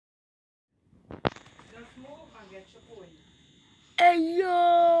Hey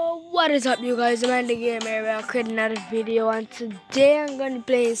yo, what is up you guys? I'm Andy Gamer here. I'll create another video, and today I'm gonna be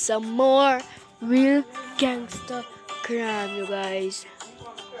playing some more real gangster crime, you guys.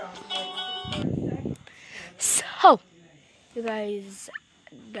 So, you guys,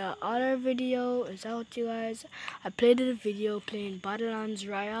 the other video is out, you guys. I played a video playing Battlelands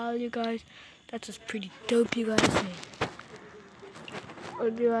Royale, you guys. That was pretty dope, you guys.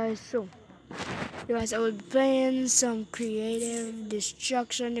 You guys, I was playing some creative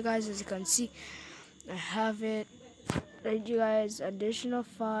destruction, you guys. As you can see, I have it. You guys, additional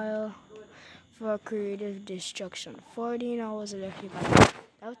file for creative destruction. 14 hours left, you guys.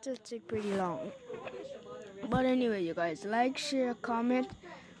 That would just take pretty long. But anyway, you guys, like, share, comment,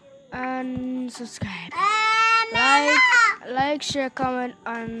 and subscribe. Like, share, comment,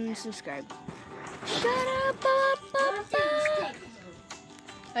 and subscribe. Shut up, Papa.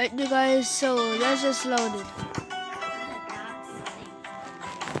 Alright, you guys, so let's just load it.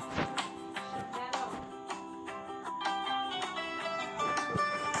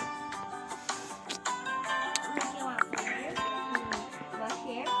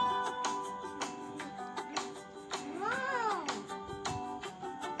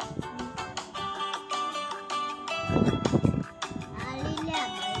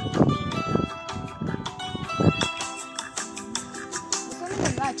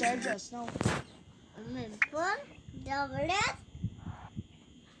 Just now.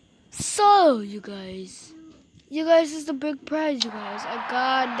 So you guys is the big prize, you guys. I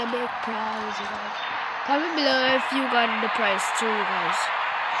got the big prize, you guys. Comment below if you got the prize too, you guys.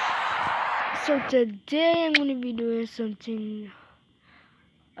 So today I'm gonna be doing something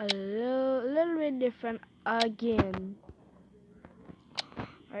a little bit different again.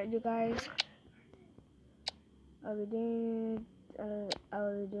 Alright, you guys. I'll be doing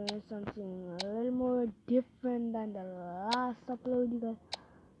something a little more different than the last upload, you guys.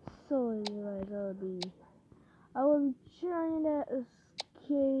 So you guys, I will be trying to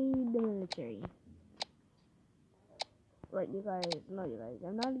escape the military. Right, you guys, no, you guys,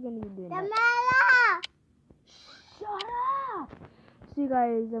 I'm not gonna be doing that. Shut up! See,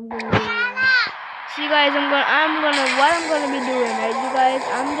 guys, what I'm gonna be doing, right, you guys?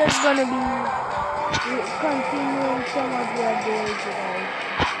 I'm just gonna be continuing some of the days, you guys.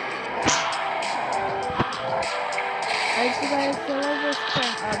 Alright, you guys, so let's just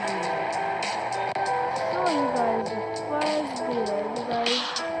start again. So, you guys, the first day, you guys,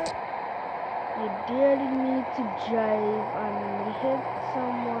 you dared me to drive and hit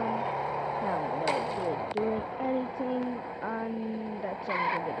someone. Now, they're doing anything, and that's what I'm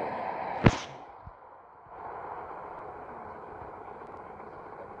gonna do.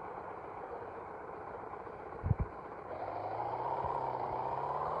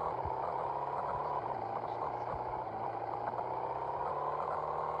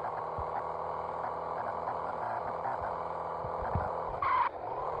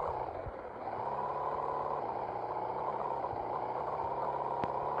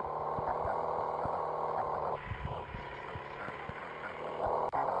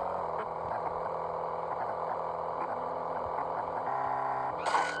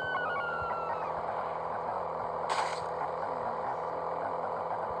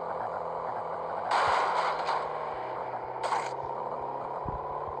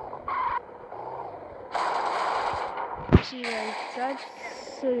 See, guys, that's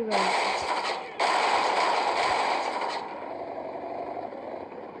so, you guys.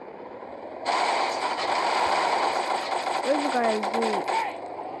 What you guys do?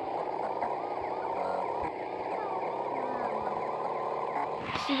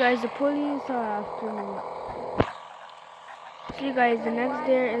 See, guys, the police are after me. See, guys, the next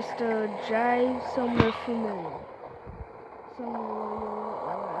day is to drive somewhere familiar. Somewhere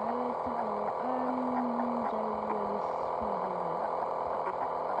where I like to go and drive really speedy.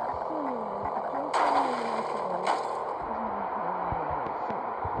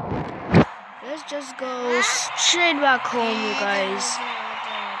 Let's just go straight back home, you guys.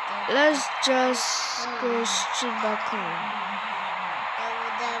 Let's just go straight back home.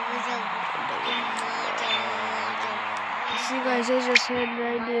 See, guys, I just head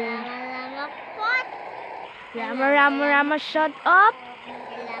right there. Rama, shut up.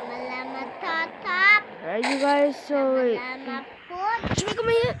 Alright, you guys, so wait.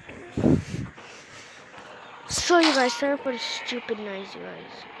 So, you guys, sorry for the stupid noise, you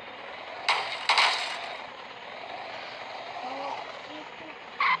guys.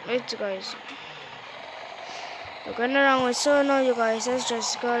 Wait, you guys. We're going around with so no, you guys. Let's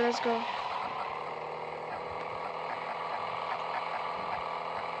just go. Let's go.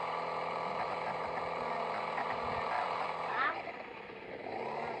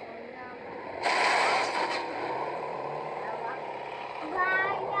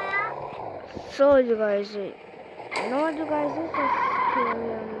 So you guys, you know what, you guys? Let's just kill him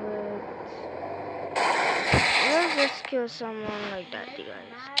with. Let's just kill someone like that, you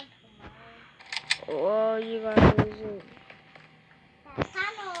guys. Oh, you guys.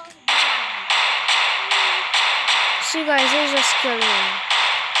 So you guys, let's just kill him.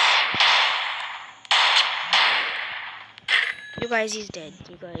 You guys, he's dead.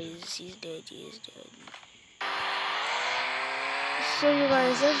 You guys, he's dead. He is dead. So you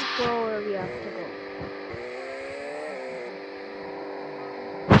guys, let's go where we have to go.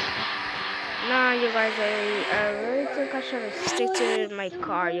 Nah, you guys, I really think I should stick to my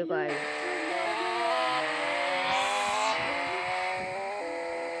car, you guys.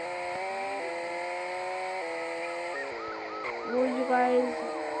 Well, you guys.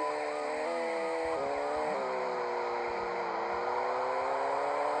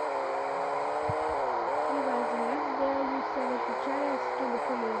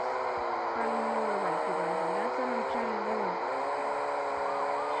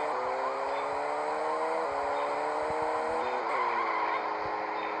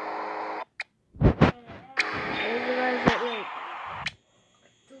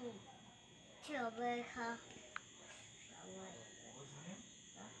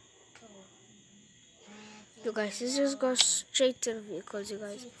 You guys, let's just go straight to the vehicles, you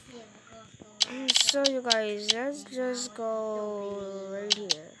guys. So you guys, let's just go right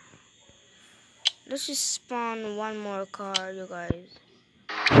here. Let's just spawn one more car, you guys.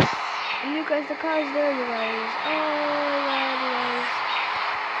 And you guys, the car is there, you guys. Oh yeah, you guys.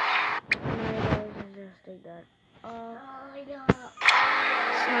 No, you guys, let's just take that. So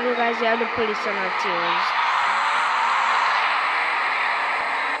now you guys, we have the police on our tails.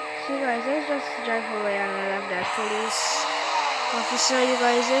 So you guys, let's just drive away and we'll have that police officer, you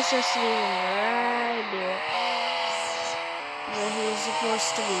guys. Let's just leave him right there where he is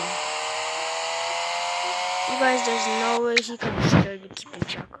supposed to be. You guys, there's no way he can still be keeping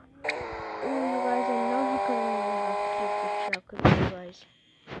track. Oh, you guys, I know he couldn't keep track of you guys.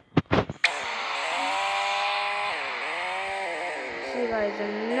 So you guys, the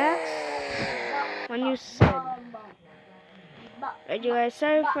next one you said. You guys,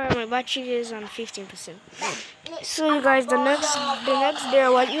 sorry for my battery is on 15%. So you guys, the next day,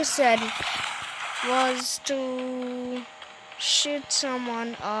 what you said was to shoot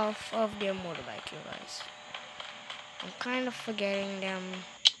someone off of their motorbike, you guys. I'm kind of forgetting them.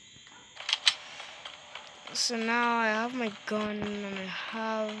 So now I have my gun and I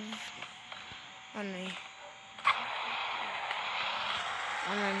have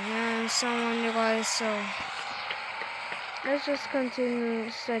I'm hearing someone, you guys, so let's just continue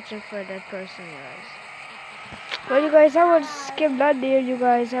searching for that person, you guys. Well, you guys, I would skip that there, you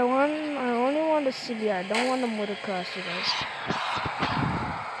guys. I only want the city. I don't want the motocross, you guys.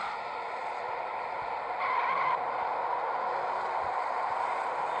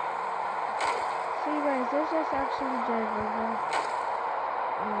 So, you guys, let's just actually drive over.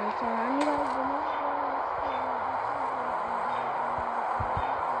 So, and you guys, the next one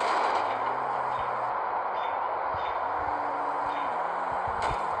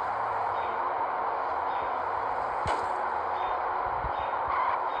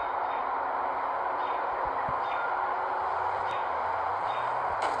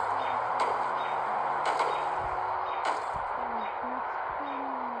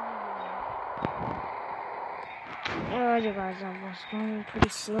you guys, I was going pretty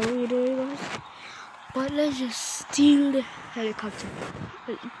slowly there, you guys. But let's just steal the helicopter.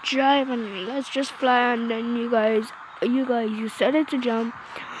 Let's drive and let's just fly, and then you guys, you decided to jump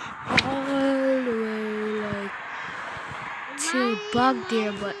all the way like till back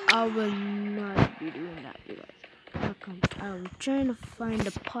there, but I will not be doing that, you guys. I'm trying to find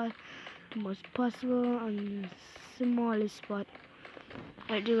the most possible and smallest spot.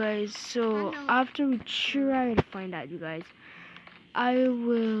 Right, you guys, so after we try to find out, you guys, I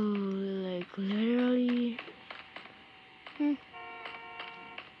will like literally so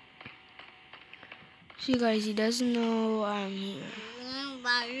you guys, he doesn't know I'm here.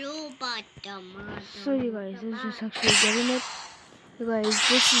 So you guys, let's just actually getting it. You guys,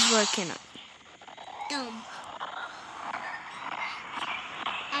 this is working out.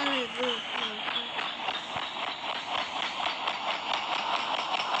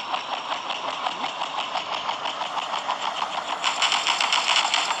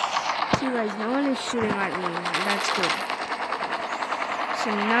 You guys, no one is shooting at me. That's good. So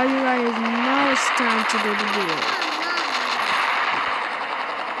now you guys, now it's time to do the video.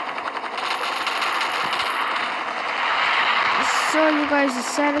 So you guys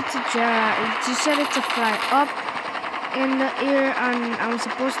decided to fly up in the ear, and I'm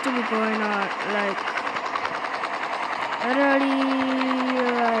supposed to be going out like literally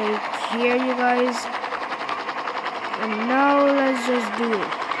like here, you guys. And now let's just do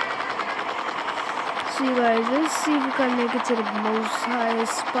it. So you guys, let's see if we can make it to the most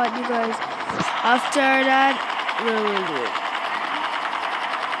highest spot, you guys. After that, we will do it.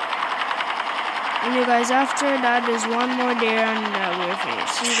 And you guys, after that, there's one more there and we're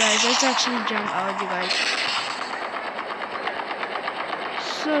finished. So you guys, let's actually jump out, you guys.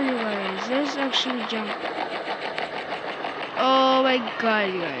 So you guys, let's actually jump. Oh my god,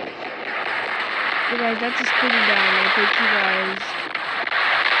 you guys. You guys, that is pretty down. I think you guys.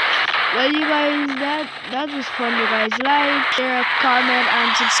 Well, you guys, that was fun, you guys. Like, share, comment, and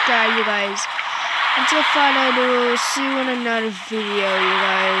subscribe, you guys. Until further ado, see you in another video, you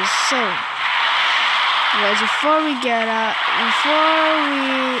guys. So, guys, before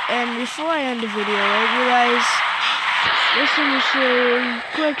I end the video, right, you guys, just let me show you a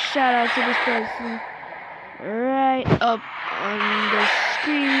quick shout out to this person right up on the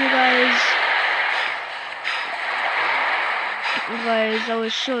screen, you guys. Guys, I will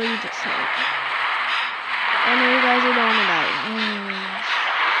show you this one. I know you guys, I don't want to die.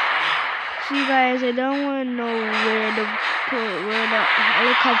 So you guys, I don't want to know where the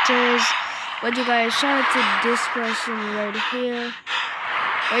helicopter is. But you guys, shout out to this person right here.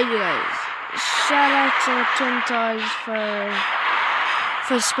 Right, you guys. Shout out to Twin Towers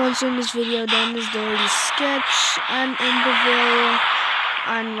for sponsoring this video. Then there's the sketch and Imperville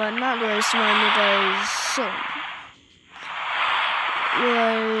and whatnot. Very smart, you guys. So, you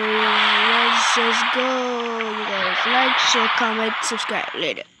guys, let's just go. You guys, like, share, comment, subscribe.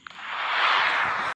 Later.